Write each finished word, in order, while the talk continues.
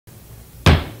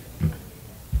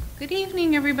Good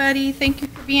evening, everybody. Thank you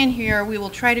for being here. We will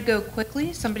try to go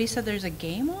quickly. Somebody said there's a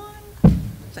game on.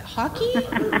 Is it hockey?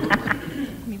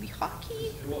 Maybe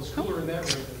hockey? Well, it's cooler in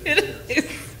that room. It is.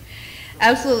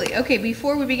 Absolutely. Okay,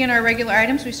 before we begin our regular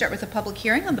items, we start with a public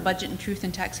hearing on the budget and truth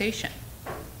in taxation.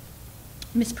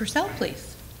 Ms. Purcell,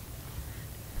 please.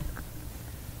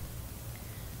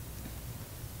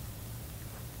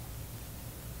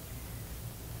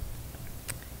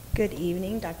 Good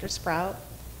evening, Dr. Sprout,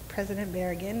 President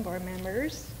Berrigan, board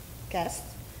members,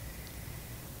 guests.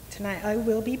 Tonight I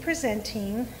will be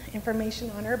presenting information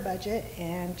on our budget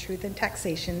and truth in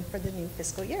taxation for the new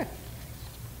fiscal year.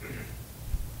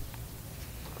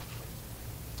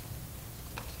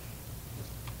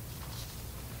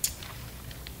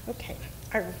 Okay,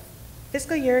 our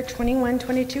fiscal year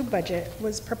 21-22 budget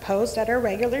was proposed at our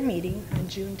regular meeting on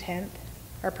June 10th.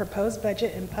 Our proposed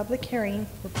budget and public hearing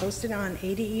were posted on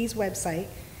ADE's website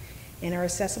and are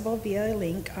accessible via a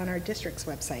link on our district's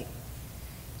website.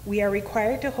 We are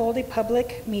required to hold a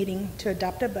public meeting to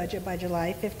adopt a budget by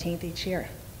July 15th each year.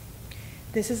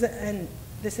 This is an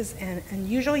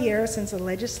unusual year since the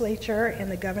legislature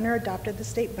and the governor adopted the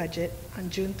state budget on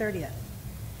June 30th.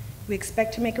 We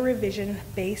expect to make a revision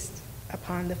based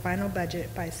upon the final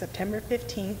budget by September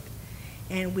 15th,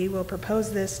 and we will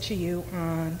propose this to you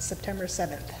on September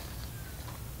 7th.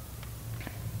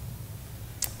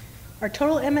 Our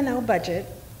total M&O budget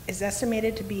is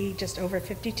estimated to be just over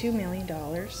 $52 million,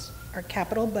 our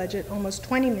capital budget almost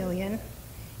 $20 million,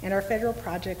 and our federal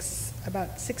projects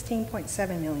about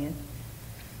 $16.7 million.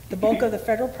 The bulk of the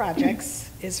federal projects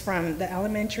is from the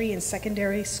Elementary and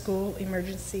Secondary School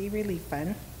Emergency Relief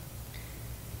Fund.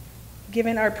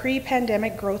 Given our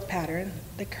pre-pandemic growth pattern,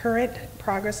 the current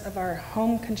progress of our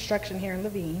home construction here in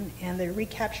Levine, and the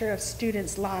recapture of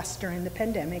students lost during the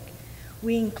pandemic,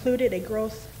 we included a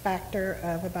growth factor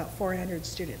of about 400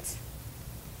 students.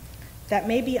 That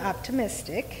may be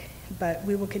optimistic, but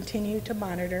we will continue to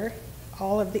monitor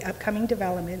all of the upcoming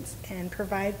developments and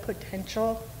provide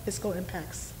potential fiscal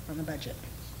impacts on the budget.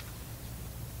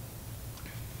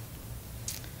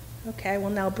 Okay, I will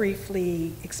now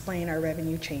briefly explain our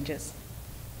revenue changes.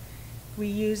 We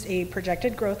used a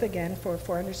projected growth again for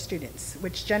 400 students,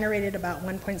 which generated about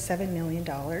 $1.7 million.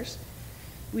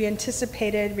 We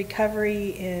anticipated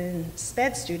recovery in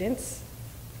SPED students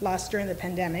lost during the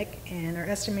pandemic and are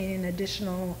estimating an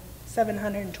additional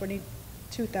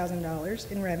 $722,000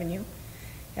 in revenue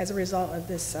as a result of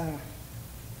this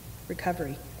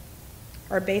recovery.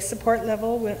 Our base support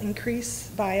level will increase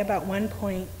by about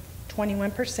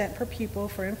 1.21% per pupil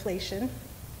for inflation.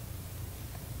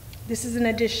 This is an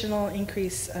additional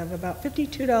increase of about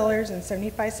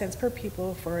 $52.75 per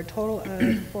pupil for a total of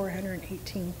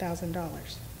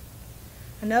 $418,000.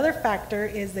 Another factor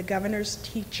is the governor's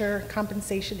teacher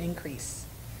compensation increase.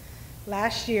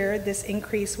 Last year, this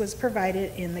increase was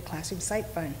provided in the Classroom Site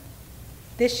Fund.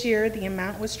 This year, the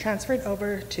amount was transferred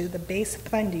over to the base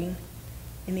funding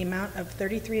in the amount of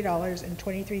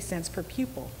 $33.23 per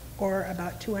pupil, or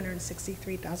about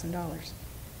 $263,000.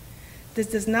 This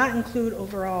does not include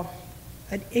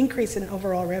an increase in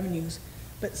overall revenues,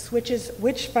 but switches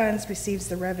which funds receives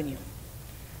the revenue.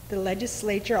 The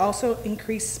legislature also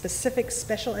increased specific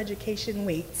special education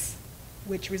weights,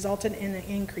 which resulted in an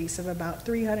increase of about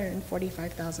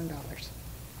 $345,000.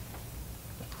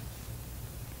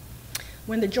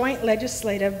 When the Joint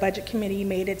Legislative Budget Committee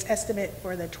made its estimate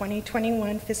for the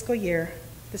 2021 fiscal year,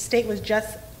 the state was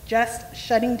just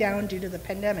shutting down due to the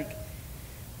pandemic.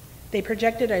 They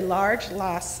projected a large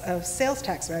loss of sales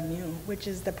tax revenue, which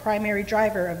is the primary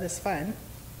driver of this fund.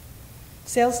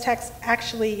 Sales tax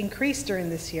actually increased during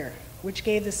this year, which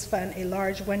gave this fund a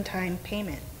large one-time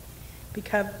payment.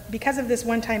 Because of this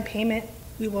one-time payment,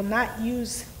 we will not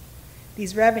use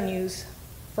these revenues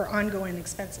for ongoing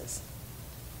expenses.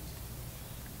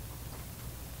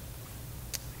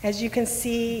 As you can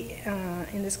see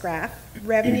in this graph,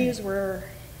 revenues were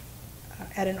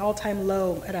at an all-time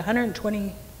low at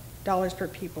 $120 per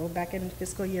pupil back in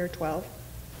fiscal year 12.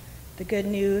 The good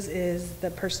news is the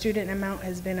per student amount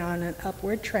has been on an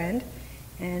upward trend,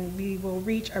 and we will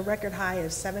reach a record high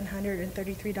of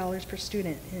 $733 per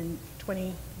student in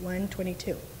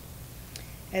 21-22.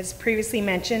 As previously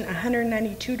mentioned,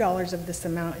 $192 of this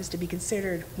amount is to be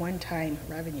considered one-time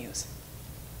revenues.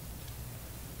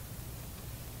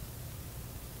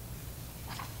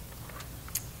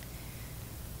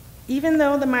 Even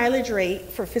though the mileage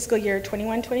rate for fiscal year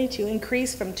 21-22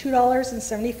 increased from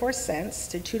 $2.74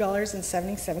 to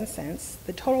 $2.77,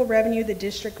 the total revenue the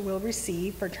district will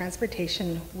receive for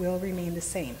transportation will remain the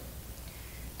same.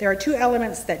 There are two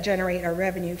elements that generate our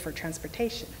revenue for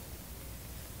transportation.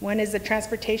 One is the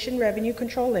transportation revenue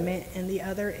control limit, and the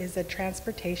other is the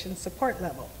transportation support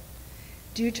level.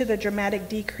 Due to the dramatic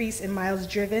decrease in miles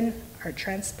driven, our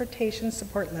transportation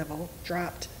support level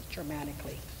dropped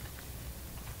dramatically.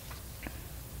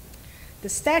 The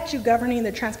statute governing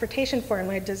the transportation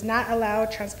formula does not allow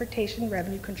transportation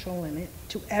revenue control limit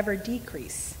to ever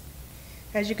decrease.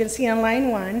 As you can see on line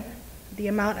 1, the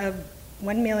amount of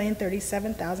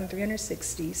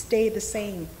 $1,037,360 stayed the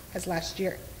same as last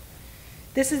year.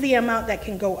 This is the amount that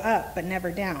can go up but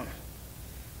never down.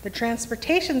 The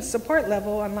transportation support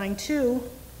level on line 2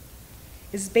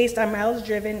 is based on miles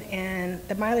driven and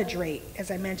the mileage rate,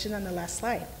 as I mentioned on the last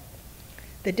slide.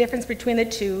 The difference between the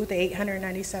two, the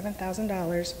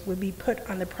 $897,000, would be put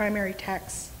on the primary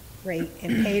tax rate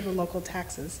and paid with local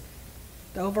taxes.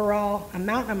 The overall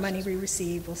amount of money we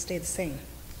receive will stay the same.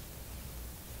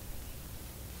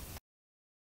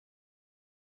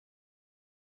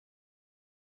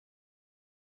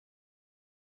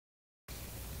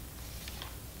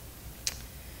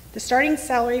 The starting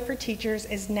salary for teachers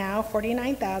is now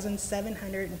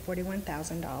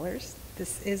 $49,741,000.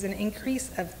 This is an increase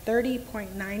of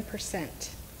 30.9%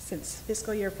 since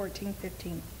fiscal year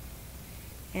 14-15.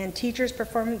 And teachers'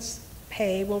 performance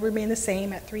pay will remain the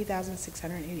same at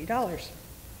 $3,680.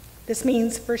 This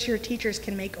means first-year teachers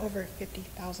can make over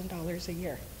 $50,000 a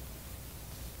year.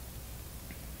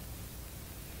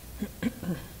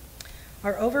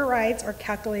 Our overrides are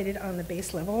calculated on the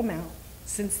base level amount.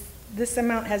 Since this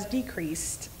amount has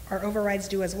decreased, our overrides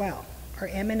do as well. Our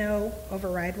M&O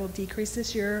override will decrease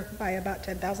this year by about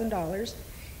 $10,000,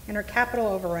 and our capital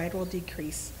override will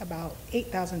decrease about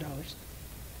 $8,000.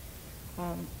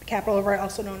 Capital override,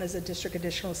 also known as a district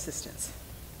additional assistance.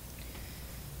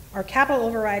 Our capital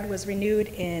override was renewed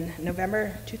in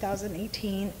November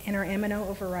 2018, and our M&O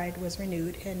override was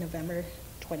renewed in November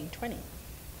 2020.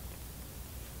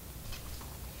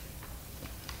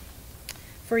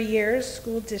 For years,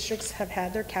 school districts have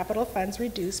had their capital funds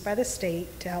reduced by the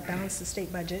state to help balance the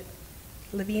state budget.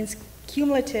 Levine's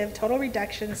cumulative total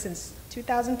reduction since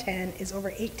 2010 is over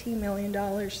 $18 million.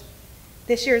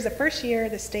 This year is the first year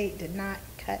the state did not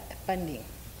cut funding.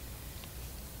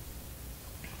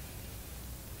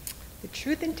 The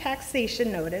Truth in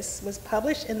Taxation Notice was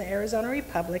published in the Arizona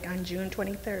Republic on June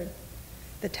 23rd.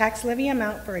 The tax levy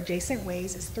amount for adjacent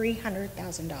ways is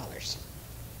 $300,000.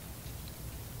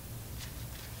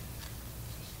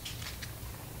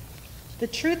 The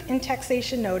Truth in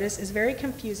Taxation Notice is very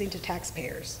confusing to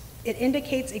taxpayers. It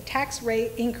indicates a tax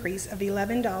rate increase of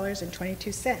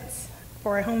 $11.22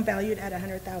 for a home valued at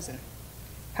 $100,000.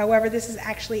 However, this is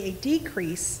actually a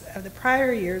decrease of the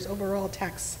prior year's overall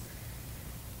tax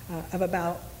of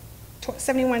about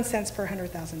 71 cents per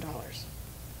 $100,000.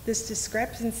 This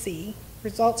discrepancy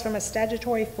results from a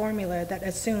statutory formula that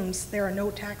assumes there are no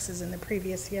taxes in the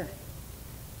previous year.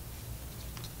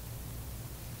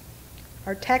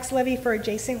 Our tax levy for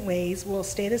adjacent ways will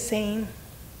stay the same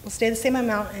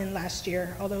amount in last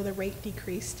year, although the rate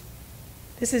decreased.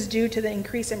 This is due to the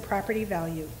increase in property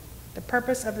value. The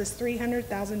purpose of this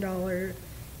 $300,000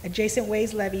 adjacent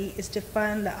ways levy is to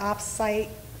fund the off-site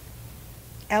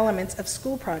elements of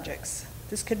school projects.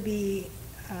 This could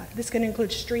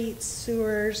include streets,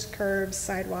 sewers, curbs,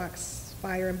 sidewalks,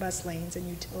 fire and bus lanes, and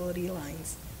utility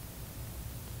lines.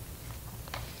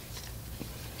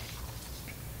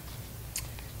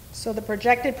 So the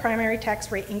projected primary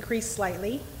tax rate increased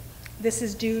slightly. This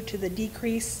is due to the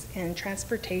decrease in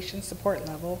transportation support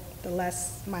level, the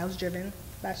less miles driven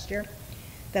last year,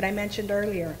 that I mentioned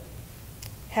earlier.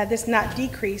 Had this not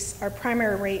decreased, our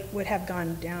primary rate would have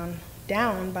gone down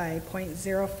by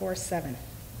 0.047.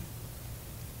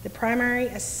 The primary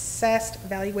assessed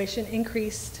valuation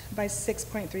increased by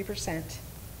 6.3%.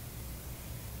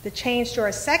 The change to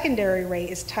our secondary rate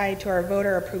is tied to our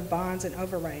voter-approved bonds and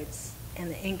overrides and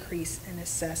the increase in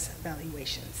assessed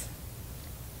valuations.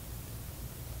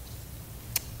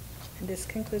 And this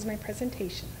concludes my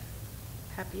presentation.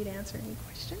 Happy to answer any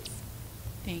questions.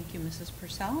 Thank you, Mrs.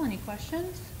 Purcell. Any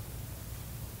questions?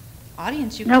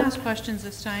 Audience, you can ask questions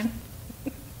this time.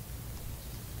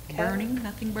 Burning,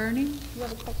 nothing burning? You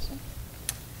have a question?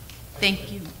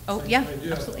 Thank you. Oh, yeah, I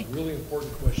do absolutely. have a really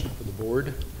important question for the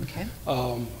board. Okay.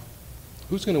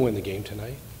 Who's going to win the game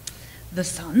tonight? The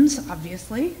Suns,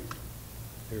 obviously.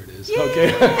 There it is. Yay!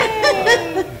 Okay.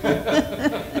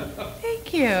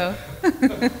 Thank you.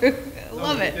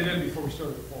 Love it. They did before we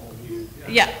started the fall meeting.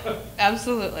 Yeah,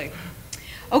 absolutely.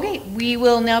 Okay, we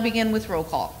will now begin with roll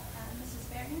call. Mrs.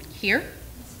 Bergen? Here.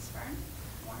 Mrs. Fern?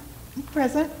 Warren?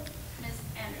 Present. Ms.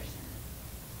 Anderson?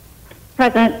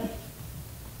 Present.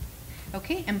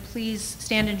 Okay, and please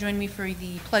stand and join me for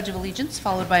the Pledge of Allegiance,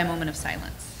 followed by a moment of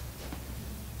silence.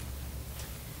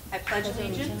 I pledge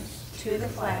allegiance to the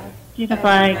flag to the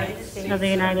flag of the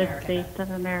United States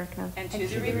of America, and to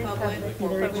the republic to the for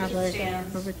which it republic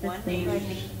stands, for which it one stands,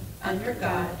 nation, under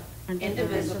God,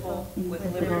 indivisible,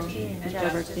 with liberty and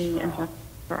justice liberty for and all. justice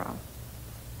for all.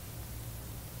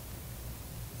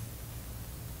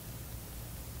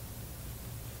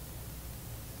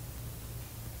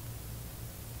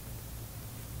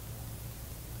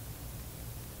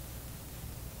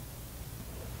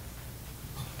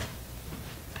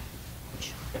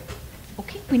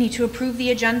 Okay, we need to approve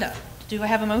the agenda. Do I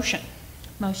have a motion?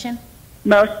 Motion?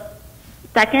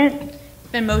 Second?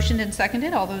 Been motioned and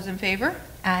seconded. All those in favor?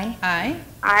 Aye. Aye.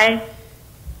 Aye.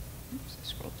 Oops, I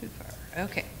scrolled too far.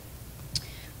 Okay.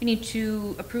 We need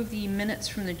to approve the minutes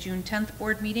from the June 10th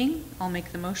board meeting. I'll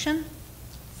make the motion.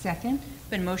 Second?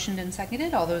 Been motioned and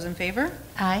seconded. All those in favor?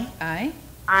 Aye. Aye.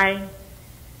 Aye.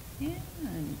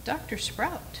 And Dr.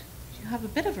 Sprout, you have a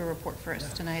bit of a report for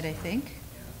us tonight, I think.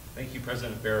 Thank you,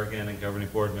 President Berrigan and governing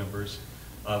board members.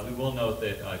 We will note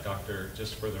that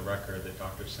just for the record, that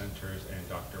Dr. Centers and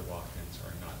Dr. Watkins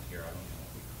are not here. I don't know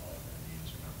if we call their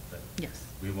names or not, but Yes.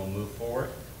 we will move forward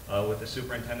with the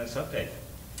superintendent's update.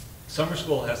 Summer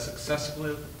school has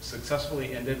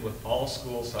successfully ended with all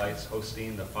school sites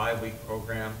hosting the 5-week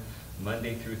program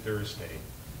Monday through Thursday.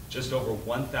 Just over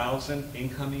 1,000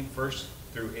 incoming 1st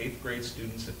through 8th grade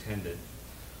students attended.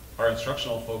 Our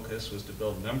instructional focus was to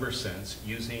build number sense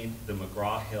using the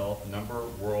McGraw-Hill Number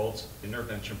Worlds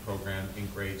Intervention Program in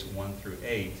grades 1 through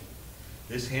 8.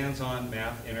 This hands-on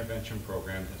math intervention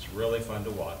program is really fun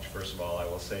to watch. First of all, I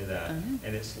will say that.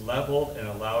 And it's leveled and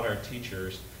allowed our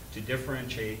teachers to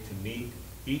differentiate to meet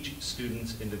each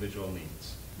student's individual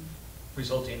needs,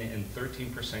 resulting in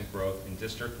 13% growth in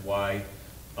district-wide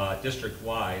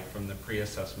from the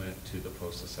pre-assessment to the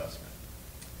post-assessment.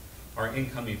 Our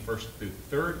incoming 1st through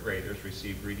 3rd graders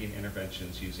received reading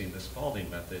interventions using the Spalding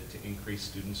method to increase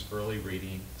students' early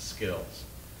reading skills.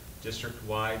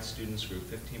 District-wide, students grew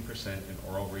 15% in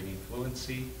oral reading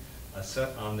fluency,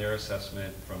 set on their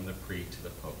assessment from the pre to the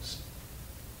post.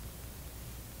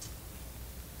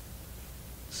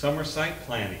 Summer site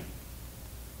planning.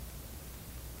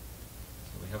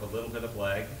 We have a little bit of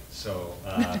lag, so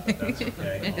but that's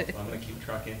okay. I'm going to keep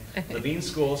trucking. Levine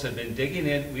Schools have been digging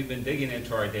in. We've been digging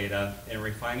into our data and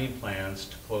refining plans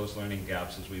to close learning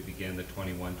gaps as we begin the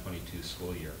 21-22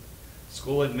 school year.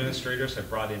 School administrators have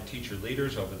brought in teacher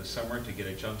leaders over the summer to get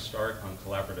a jump start on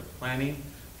collaborative planning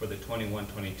for the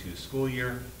 21-22 school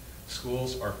year.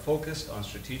 Schools are focused on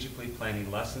strategically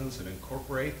planning lessons that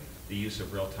incorporate the use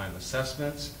of real-time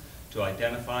assessments to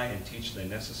identify and teach the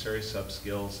necessary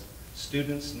sub-skills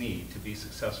students need to be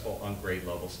successful on grade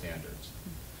level standards.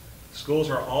 Schools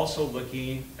are also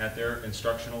looking at their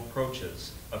instructional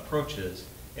approaches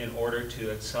in order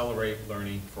to accelerate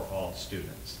learning for all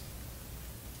students.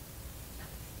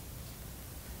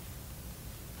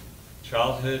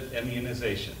 Childhood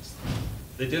immunizations.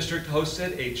 The district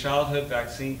hosted a childhood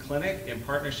vaccine clinic in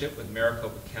partnership with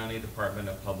Maricopa County Department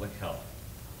of Public Health.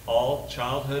 All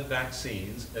childhood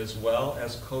vaccines, as well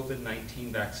as COVID-19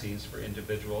 vaccines for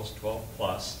individuals 12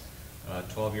 plus,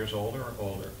 12 years or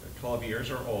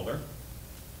older,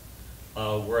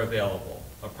 were available.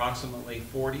 Approximately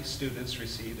 40 students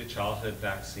received a childhood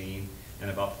vaccine, and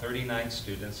about 39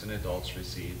 students and adults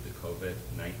received the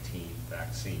COVID-19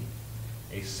 vaccine.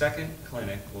 A second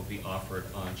clinic will be offered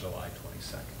on July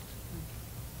 22nd.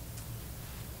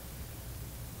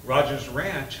 Rogers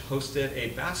Ranch hosted a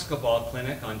basketball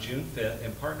clinic on June 5th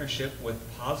in partnership with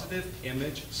Positive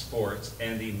Image Sports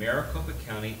and the Maricopa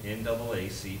County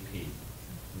NAACP.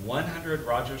 100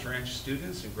 Rogers Ranch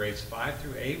students in grades 5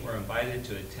 through 8 were invited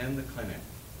to attend the clinic.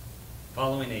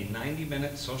 Following a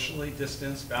 90-minute socially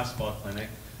distanced basketball clinic,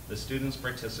 the students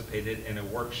participated in a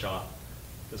workshop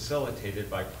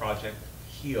facilitated by Project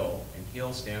HEAL, and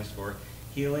HEAL stands for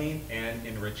Healing and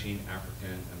Enriching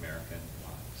African American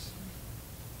Lives.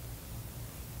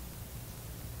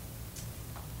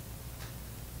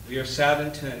 We are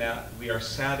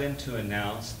saddened to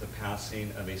announce the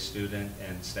passing of a student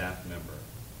and staff member.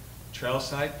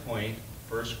 Trailside Point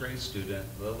first grade student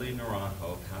Lily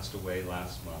Naranjo passed away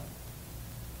last month.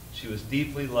 She was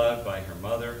deeply loved by her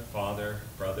mother, father,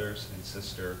 brothers, and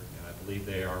sister, and I believe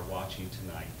they are watching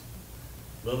tonight.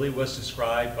 Lily was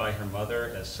described by her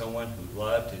mother as someone who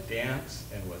loved to dance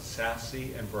and was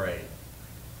sassy and brave.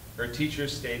 Her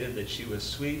teachers stated that she was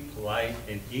sweet, polite,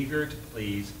 and eager to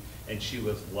please, and she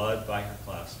was loved by her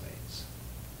classmates.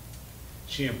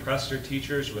 She impressed her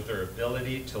teachers with her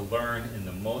ability to learn in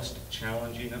the most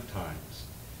challenging of times,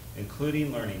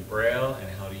 including learning Braille and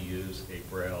how to use a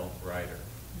Braille writer.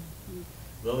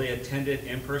 Lily attended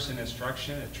in-person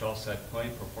instruction at Trailside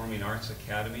Point Performing Arts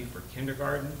Academy for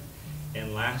kindergarten,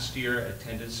 and last year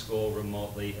attended school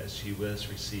remotely as she was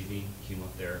receiving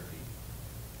chemotherapy.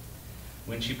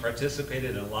 When she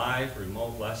participated in live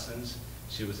remote lessons,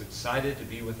 she was excited to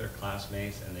be with her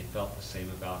classmates, and they felt the same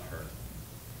about her.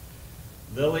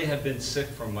 Lily had been sick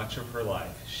for much of her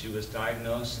life. She was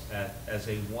diagnosed as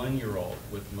a 1-year-old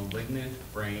with malignant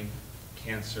brain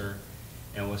cancer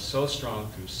and was so strong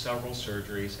through several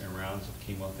surgeries and rounds of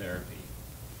chemotherapy.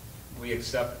 We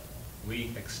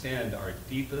extend our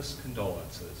deepest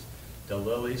condolences to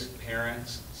Lily's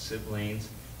parents, siblings,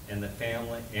 and the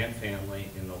family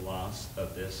in the loss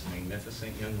of this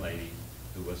magnificent young lady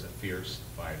who was a fierce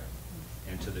fighter,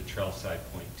 and to the Trailside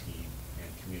Point team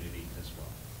and community as well.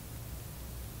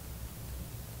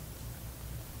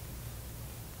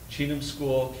 Cheatham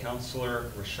School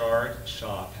Counselor Richard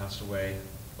Shaw passed away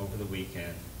over the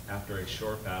weekend after a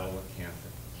short battle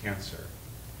with cancer.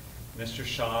 Mr.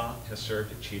 Shaw has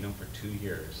served at Cheatham for 2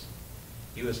 years.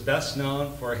 He was best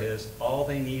known for his all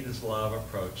they need is love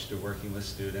approach to working with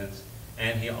students,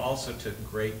 and he also took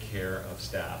great care of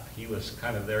staff. He was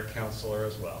kind of their counselor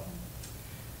as well.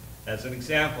 As an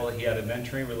example, he had a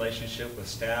mentoring relationship with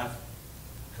staff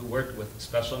who worked with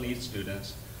special needs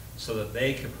students so that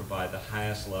they could provide the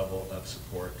highest level of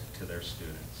support to their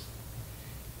students.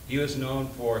 He was known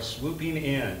for swooping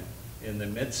in the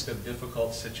midst of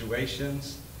difficult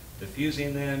situations,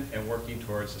 diffusing them, and working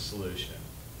towards a solution.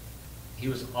 He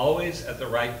was always at the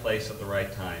right place at the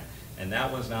right time, and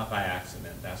that was not by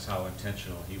accident. That's how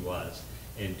intentional he was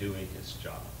in doing his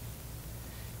job.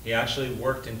 He actually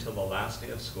worked until the last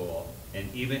day of school,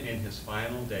 and even in his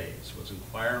final days was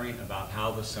inquiring about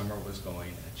how the summer was going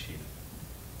at Cheatham.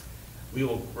 We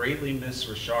will greatly miss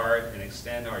Richard and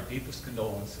extend our deepest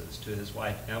condolences to his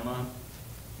wife Emma,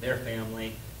 their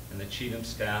family, and the Cheatham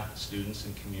staff, students,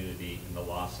 and community in the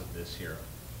loss of this hero.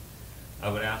 I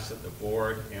would ask that the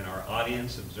board and our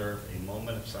audience observe a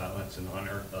moment of silence in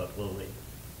honor of Lily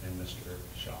and Mr.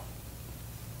 Shaw.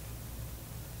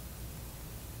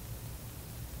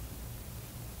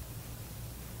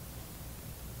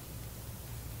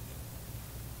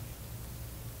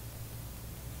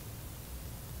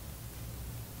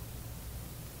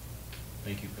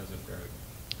 Thank you, President Barrett.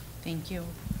 Thank you.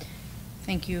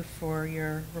 Thank you for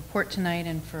your report tonight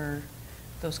and for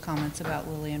those comments about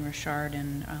Lily and Richard,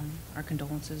 and our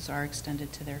condolences are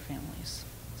extended to their families.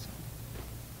 So.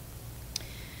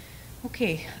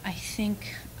 Okay, I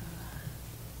think,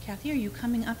 Kathy, are you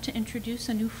coming up to introduce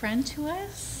a new friend to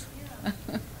us? Yeah,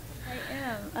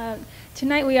 I am.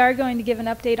 Tonight we are going to give an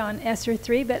update on ESSER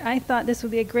 3, but I thought this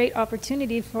would be a great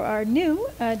opportunity for our new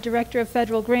Director of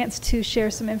Federal Grants to share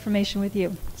some information with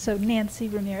you. So Nancy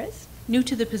Ramirez. New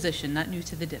to the position, not new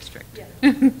to the district. Yeah.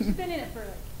 She's been in it for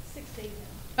like 6 days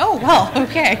now. Oh, well,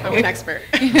 okay. I'm an expert.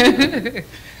 Good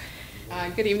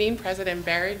evening, President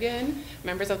Berrigan,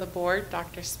 members of the board,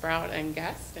 Dr. Sprout, and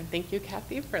guests. And thank you,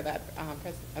 Kathy, for that,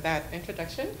 that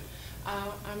introduction.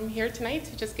 I'm here tonight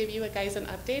to just give you guys an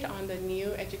update on the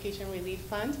new Education Relief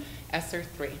Fund, ESSER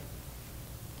 3.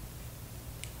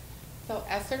 So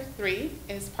ESSER 3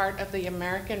 is part of the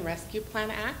American Rescue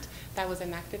Plan Act that was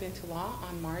enacted into law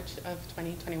on March of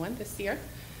 2021 this year.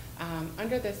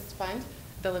 Under this fund,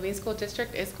 the Living School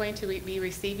District is going to be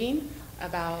receiving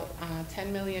about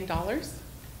 $10 million.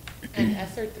 And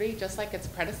ESSER 3, just like its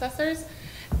predecessors,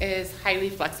 is highly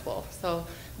flexible. So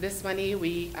this money,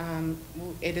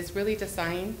 it is really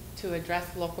designed to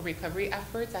address local recovery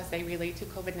efforts as they relate to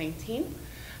COVID-19.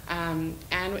 And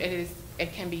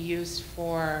it can be used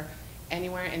for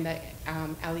anywhere in the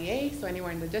LEA, so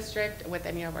anywhere in the district, with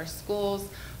any of our schools,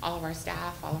 all of our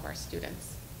staff, all of our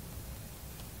students.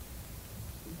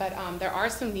 But there are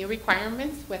some new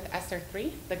requirements with ESSER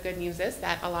 3. The good news is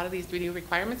that a lot of these new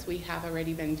requirements we have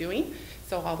already been doing.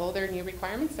 So although they're new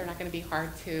requirements, they're not going to be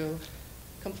hard to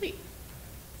complete.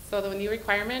 So the new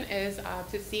requirement is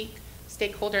to seek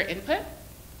stakeholder input.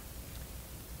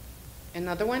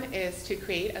 Another one is to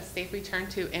create a safe return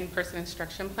to in-person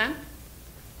instruction plan.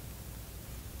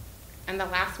 And the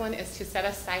last one is to set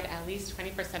aside at least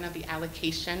 20% of the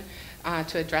allocation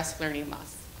to address learning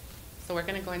loss. So we're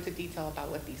going to go into detail about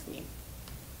what these mean.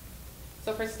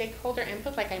 So for stakeholder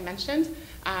input, like I mentioned,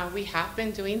 we have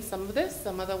been doing some of this.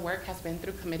 Some of the work has been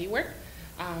through committee work.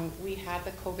 We had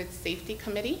the COVID Safety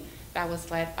Committee that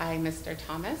was led by Mr.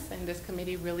 Thomas, and this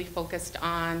committee really focused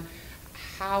on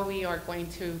how we are going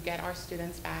to get our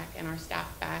students back and our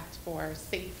staff back for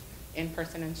safe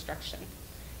in-person instruction.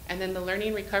 And then the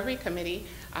Learning Recovery Committee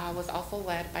was also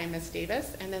led by Ms.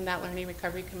 Davis, and then that Learning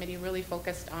Recovery Committee really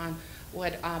focused on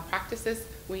what practices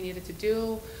we needed to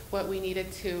do, what we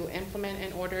needed to implement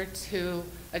in order to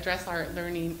address our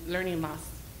learning loss.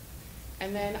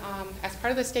 And then as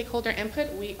part of the stakeholder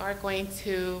input, we are going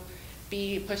to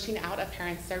be pushing out a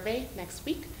parent survey next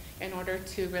week in order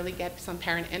to really get some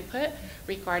parent input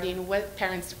regarding what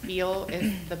parents feel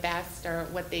is the best or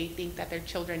what they think that their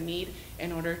children need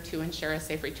in order to ensure a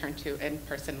safe return to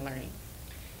in-person learning.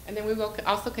 And then we will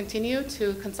also continue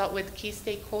to consult with key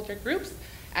stakeholder groups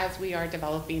as we are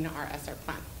developing our ESSER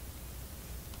plan.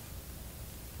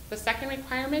 The second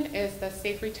requirement is the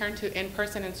safe return to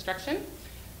in-person instruction.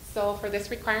 So for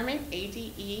this requirement,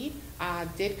 ADE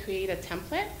did create a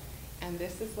template, and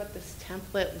this is what this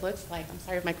template looks like. I'm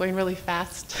sorry, am I going really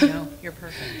fast? No, you're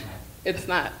perfect. It's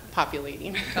not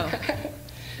populating.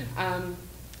 Oh.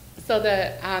 So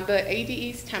the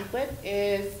ADE's template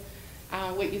is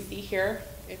what you see here,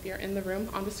 if you're in the room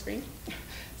on the screen.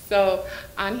 So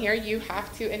on here, you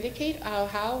have to indicate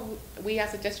how we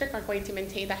as a district are going to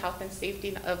maintain the health and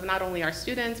safety of not only our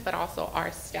students, but also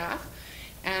our staff.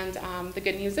 And the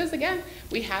good news is, again,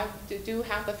 we do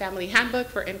have the family handbook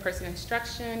for in-person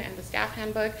instruction and the staff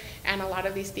handbook, and a lot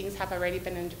of these things have already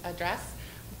been addressed.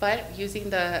 But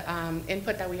using the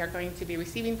input that we are going to be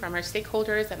receiving from our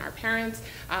stakeholders and our parents,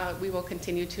 we will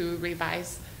continue to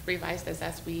revise this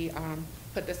as we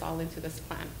put this all into this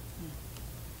plan.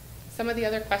 Some of the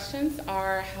other questions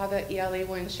are how the ELA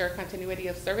will ensure continuity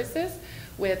of services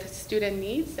with student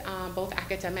needs, both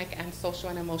academic and social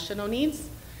and emotional needs.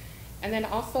 And then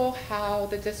also how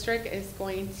the district is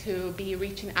going to be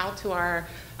reaching out to our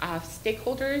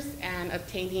stakeholders and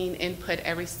obtaining input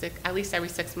at least every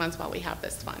 6 months while we have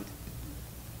this fund.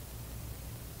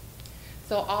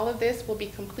 So all of this will be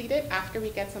completed after we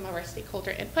get some of our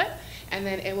stakeholder input, and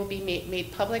then it will be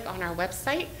made public on our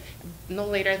website no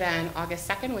later than August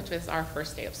 2nd, which is our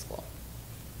first day of school.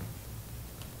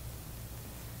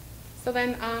 So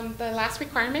then the last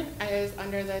requirement is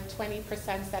under the 20%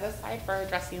 set aside for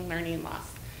addressing learning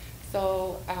loss.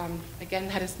 So again,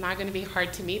 that is not going to be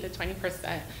hard to meet, the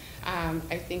 20%.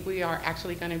 I think we are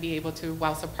actually going to be able to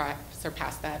well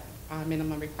surpass that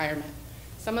minimum requirement.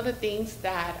 Some of the things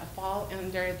that fall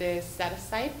under this set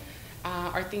aside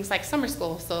are things like summer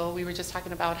school. So we were just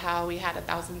talking about how we had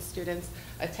 1,000 students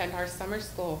attend our summer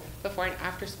school, before and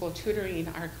after school tutoring,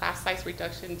 our class size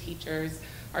reduction teachers,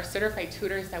 our certified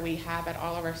tutors that we have at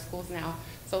all of our schools now.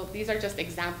 So these are just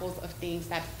examples of things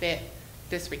that fit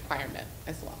this requirement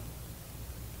as well.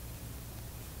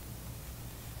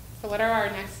 So what are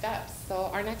our next steps? So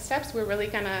our next steps, we're really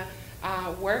gonna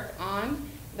work on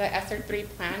the ESSER 3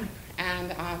 plan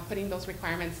and putting those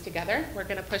requirements together. We're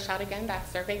gonna push out again that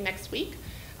survey next week.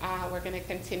 We're gonna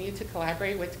continue to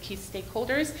collaborate with key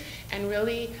stakeholders and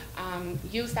really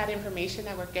use that information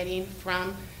that we're getting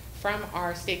from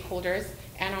our stakeholders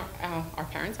and our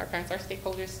parents. Our parents are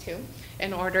stakeholders too,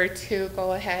 in order to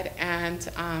go ahead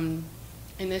and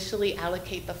initially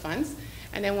allocate the funds.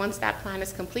 And then once that plan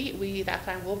is complete, that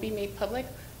plan will be made public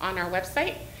on our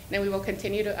website. And then we will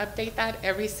continue to update that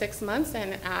every 6 months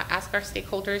and ask our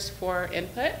stakeholders for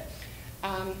input.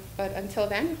 But until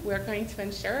then, we're going to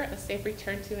ensure a safe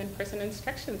return to in-person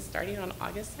instruction starting on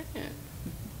August 2nd.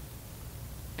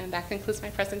 And that concludes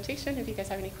my presentation. If you guys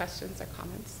have any questions or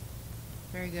comments.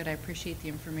 Very good. I appreciate the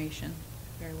information.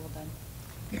 Very well done.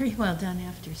 Very well done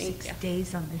after Thank 6 you.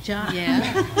 days on the job.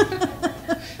 Yeah.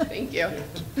 Thank you.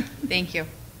 Thank you.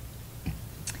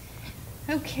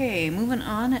 Okay, moving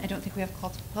on. I don't think we have call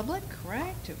to the public,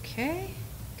 correct? Okay.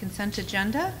 Consent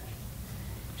agenda.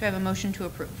 Do I have a motion to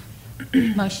approve?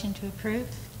 Motion to approve.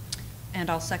 And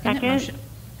I'll second it. Second. Motion.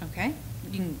 Okay,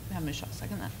 you can have Michelle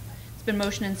second that. It's been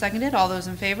motioned and seconded. All those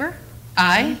in favor?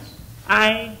 Aye.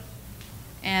 Aye.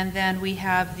 And then we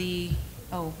have the,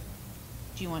 oh,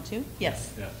 do you want to?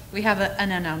 Yes. Yeah. We have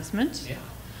an announcement.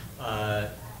 Yeah.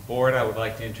 Board, I would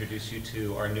like to introduce you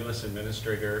to our newest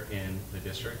administrator in the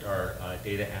district, our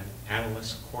data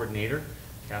analyst coordinator,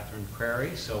 Catherine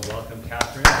Crary. So welcome,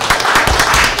 Catherine.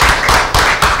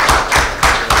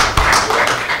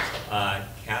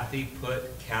 Kathy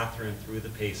put Catherine through the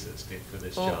paces for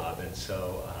this job, and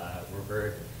so we're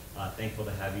very thankful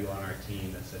to have you on our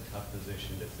team. It's a tough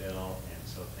position to fill, and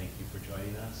so thank you for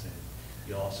joining us. And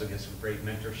you'll also get some great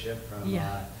mentorship from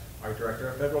our Director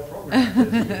of Federal Programs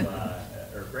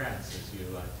or grants as you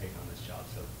take on this job.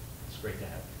 So it's great to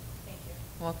have you. Thank you.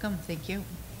 Welcome, thank you.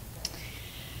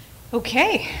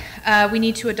 Okay, we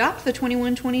need to adopt the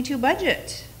 21-22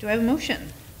 budget. Do I have a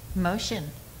motion? Motion.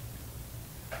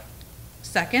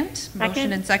 Second?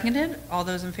 Motion and seconded. All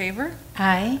those in favor?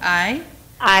 Aye. Aye.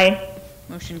 Aye.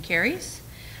 Motion carries.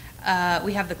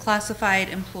 We have the classified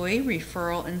employee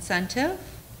referral incentive.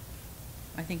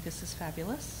 I think this is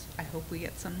fabulous. I hope we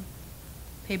get some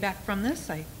payback from this.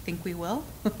 I think we will.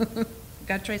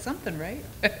 Got to try something, right?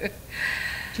 Do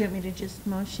you want me to just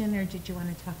motion, or did you want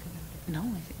to talk about it? No,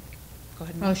 I think, go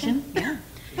ahead and Motion?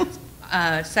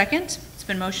 Yeah. Second, it's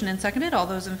been motioned and seconded. All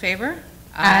those in favor?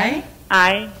 Aye.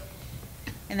 Aye.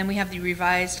 And then we have the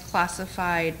revised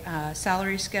classified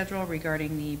salary schedule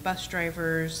regarding the bus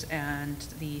drivers and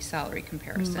the salary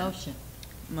comparison. Motion.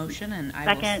 Motion, and I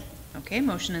will. Second. Okay,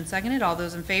 motion and seconded. All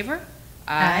those in favor?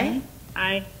 Aye.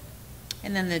 Aye.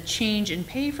 And then the change in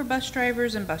pay for bus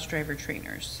drivers and bus driver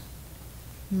trainers.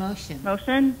 Motion.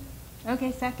 Motion?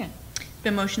 Okay, second.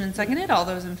 Been motion and seconded. All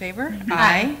those in favor?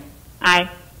 Aye. Aye.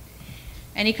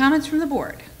 Any comments from the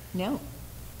board? No.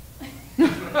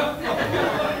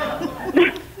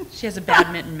 She has a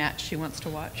badminton match she wants to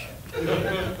watch.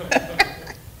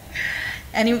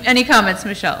 Any comments,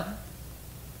 Michelle?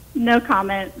 No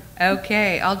comment.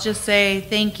 Okay, I'll just say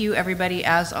thank you, everybody,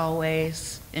 as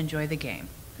always. Enjoy the game.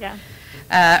 Yeah.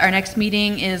 Our next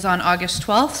meeting is on August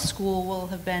 12th. School will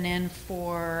have been in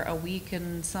for a week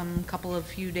and some couple of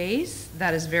few days.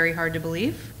 That is very hard to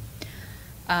believe.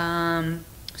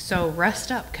 So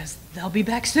rest up, because they'll be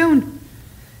back soon.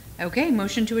 Okay,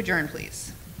 motion to adjourn,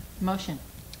 please. Motion.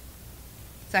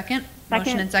 Second? Second.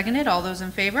 Motion and seconded. All those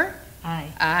in favor?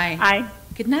 Aye. Aye. Aye.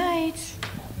 Good night.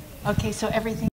 Okay, so everything